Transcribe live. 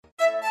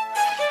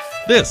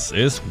This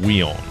is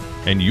WION,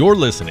 and you're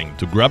listening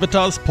to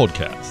Gravitas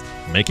podcast,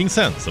 making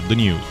sense of the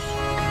news.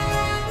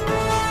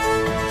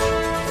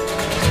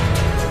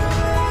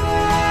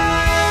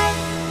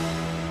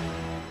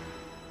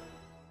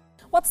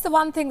 What's the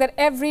one thing that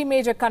every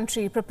major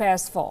country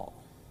prepares for?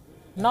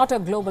 Not a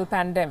global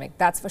pandemic,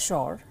 that's for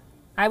sure.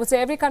 I would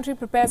say every country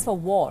prepares for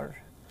war.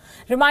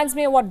 Reminds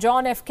me of what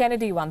John F.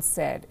 Kennedy once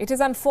said. It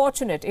is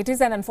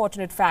an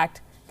unfortunate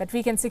fact that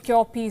we can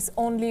secure peace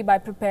only by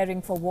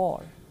preparing for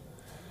war.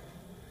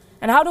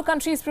 And how do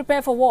countries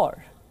prepare for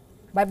war?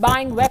 By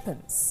buying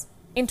weapons.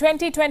 In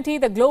 2020,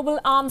 the global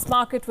arms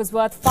market was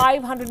worth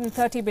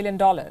 $530 billion.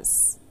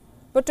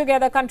 Put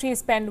together, countries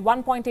spend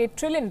 $1.8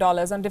 trillion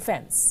on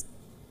defense.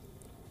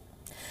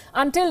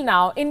 Until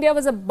now, India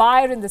was a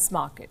buyer in this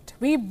market.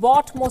 We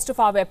bought most of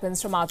our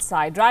weapons from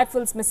outside,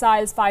 rifles,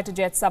 missiles, fighter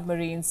jets,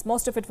 submarines.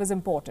 Most of it was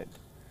imported.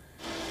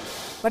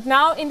 But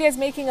now India is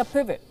making a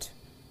pivot.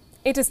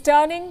 It is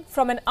turning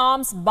from an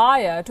arms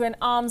buyer to an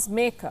arms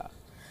maker.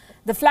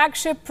 The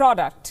flagship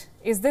product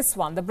is this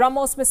one, the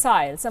BrahMos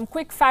missile. Some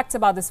quick facts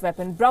about this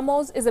weapon.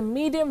 BrahMos is a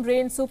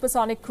medium-range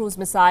supersonic cruise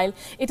missile.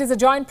 It is a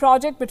joint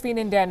project between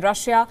India and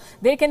Russia.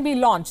 They can be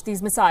launched,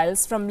 these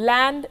missiles, from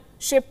land,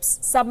 ships,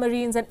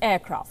 submarines and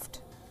aircraft.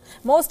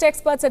 Most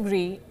experts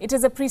agree it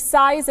is a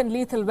precise and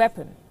lethal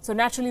weapon, so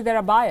naturally there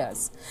are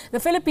buyers.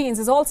 The Philippines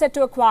is all set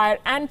to acquire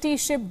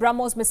anti-ship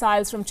BrahMos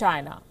missiles from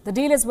China. The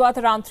deal is worth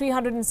around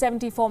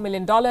 $374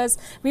 million.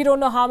 We don't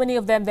know how many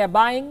of them they're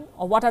buying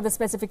or what are the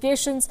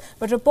specifications,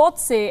 but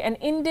reports say an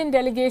Indian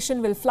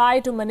delegation will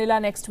fly to Manila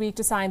next week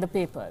to sign the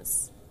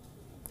papers.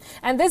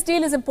 And this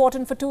deal is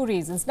important for two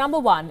reasons. Number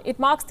one, it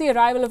marks the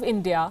arrival of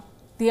India,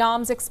 the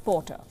arms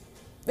exporter.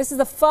 This is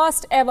the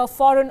first ever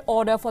foreign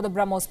order for the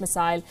BrahMos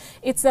missile.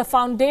 It's a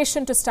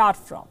foundation to start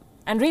from.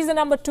 And reason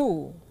number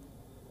two,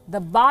 the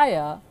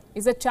buyer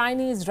is a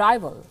Chinese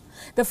rival.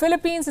 The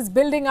Philippines is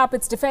building up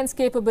its defense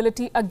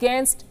capability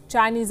against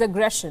Chinese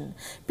aggression.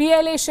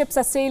 PLA ships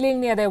are sailing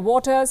near their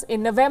waters.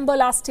 In November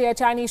last year,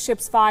 Chinese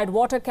ships fired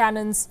water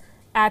cannons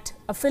at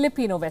a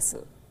Filipino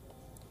vessel.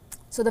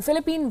 So the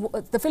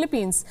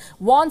Philippines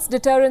wants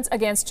deterrence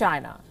against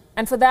China.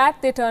 And for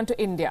that, they turn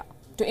to India,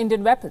 to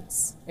Indian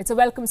weapons. It's a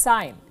welcome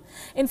sign.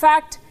 In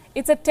fact,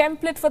 it's a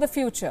template for the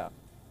future.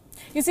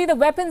 You see, the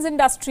weapons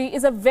industry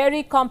is a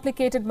very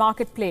complicated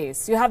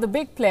marketplace. You have the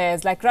big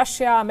players like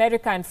Russia,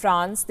 America and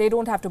France. They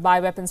don't have to buy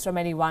weapons from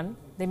anyone.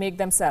 They make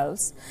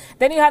themselves.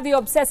 Then you have the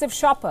obsessive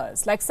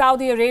shoppers like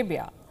Saudi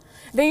Arabia.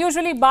 They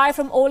usually buy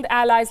from old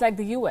allies like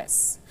the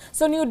US.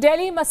 So New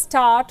Delhi must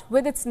start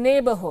with its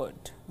neighborhood.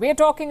 We're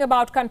talking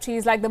about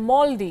countries like the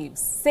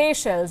Maldives,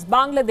 Seychelles,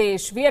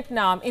 Bangladesh,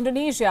 Vietnam,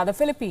 Indonesia, the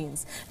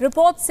Philippines.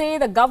 Reports say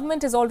the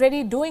government is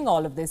already doing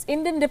all of this.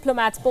 Indian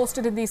diplomats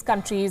posted in these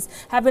countries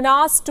have been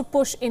asked to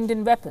push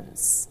Indian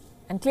weapons.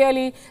 And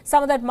clearly,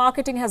 some of that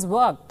marketing has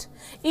worked.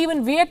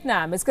 Even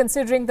Vietnam is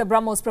considering the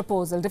BrahMos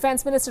proposal.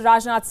 Defense Minister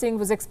Rajnath Singh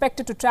was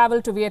expected to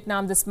travel to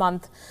Vietnam this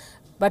month,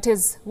 but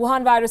his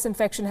Wuhan virus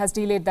infection has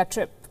delayed that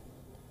trip.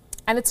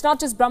 And it's not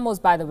just BrahMos,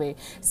 by the way.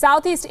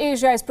 Southeast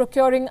Asia is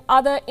procuring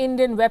other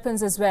Indian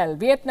weapons as well.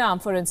 Vietnam,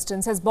 for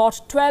instance, has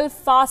bought 12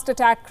 fast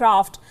attack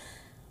craft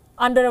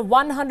under a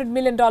 $100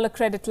 million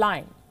credit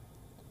line.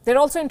 They're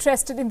also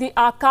interested in the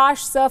Akash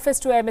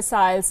surface-to-air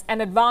missiles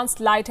and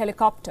advanced light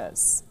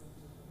helicopters.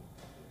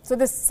 So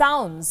this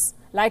sounds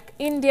like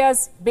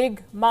India's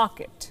big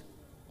market,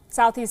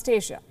 Southeast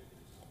Asia.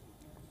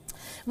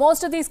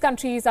 Most of these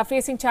countries are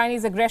facing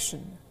Chinese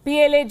aggression.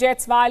 PLA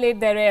jets violate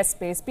their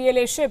airspace.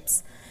 PLA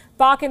ships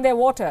park in their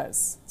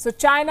waters. So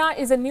China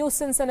is a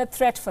nuisance and a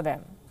threat for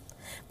them.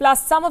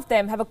 Plus, some of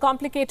them have a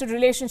complicated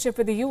relationship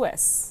with the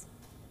US.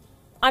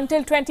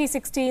 Until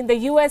 2016, the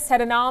US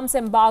had an arms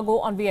embargo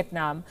on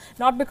Vietnam,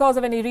 not because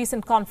of any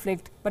recent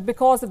conflict, but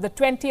because of the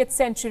 20th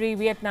century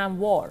Vietnam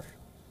War.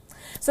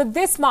 So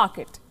this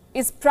market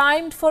is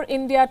primed for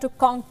India to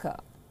conquer.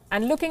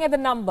 And looking at the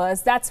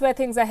numbers, that's where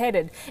things are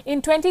headed.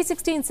 In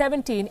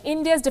 2016-17,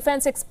 India's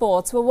defense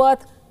exports were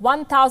worth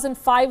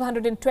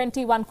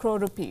 1,521 crore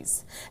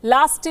rupees.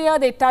 Last year,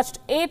 they touched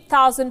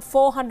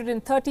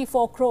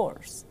 8,434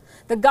 crores.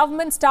 The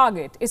government's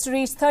target is to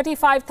reach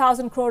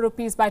 35,000 crore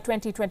rupees by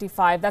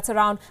 2025. That's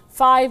around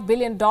 $5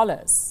 billion.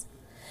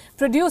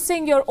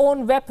 Producing your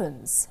own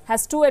weapons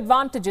has two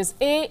advantages.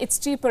 A, it's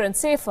cheaper and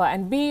safer.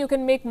 And B, you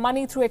can make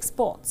money through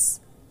exports.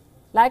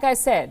 Like I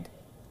said,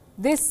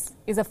 this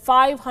is a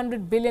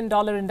 $500 billion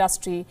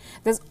industry.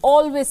 There's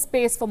always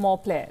space for more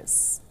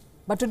players.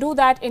 But to do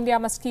that, India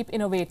must keep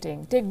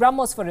innovating. Take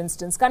BrahMos, for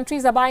instance.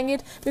 Countries are buying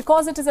it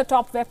because it is a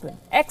top weapon.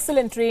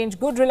 Excellent range,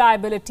 good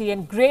reliability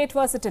and great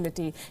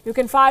versatility. You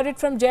can fire it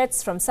from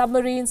jets, from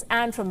submarines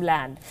and from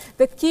land.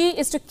 The key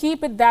is to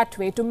keep it that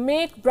way, to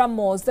make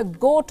BrahMos the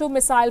go-to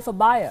missile for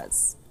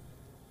buyers.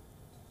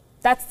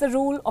 That's the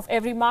rule of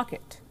every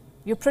market.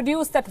 You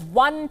produce that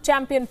one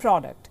champion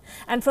product,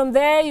 and from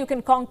there you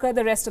can conquer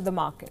the rest of the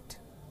market.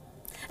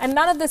 And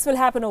none of this will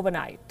happen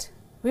overnight.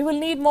 We will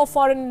need more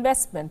foreign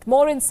investment,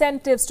 more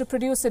incentives to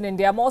produce in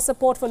India, more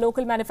support for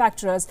local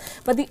manufacturers.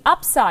 But the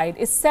upside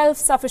is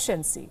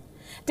self-sufficiency.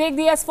 Take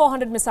the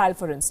S-400 missile,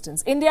 for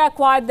instance. India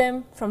acquired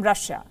them from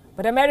Russia,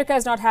 but America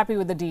is not happy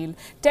with the deal.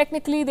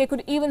 Technically, they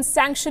could even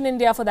sanction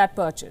India for that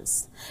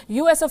purchase.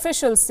 US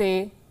officials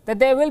say that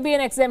there will be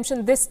an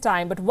exemption this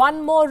time, but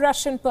one more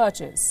Russian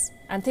purchase,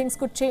 and things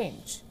could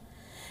change.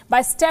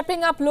 By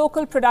stepping up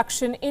local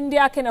production,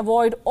 India can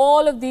avoid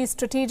all of these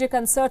strategic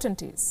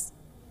uncertainties.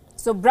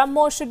 So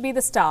BrahMos should be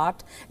the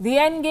start. The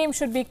end game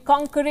should be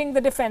conquering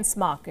the defense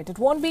market. It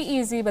won't be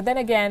easy, but then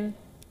again,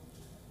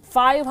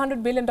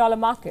 $500 billion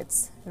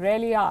markets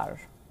rarely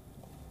are.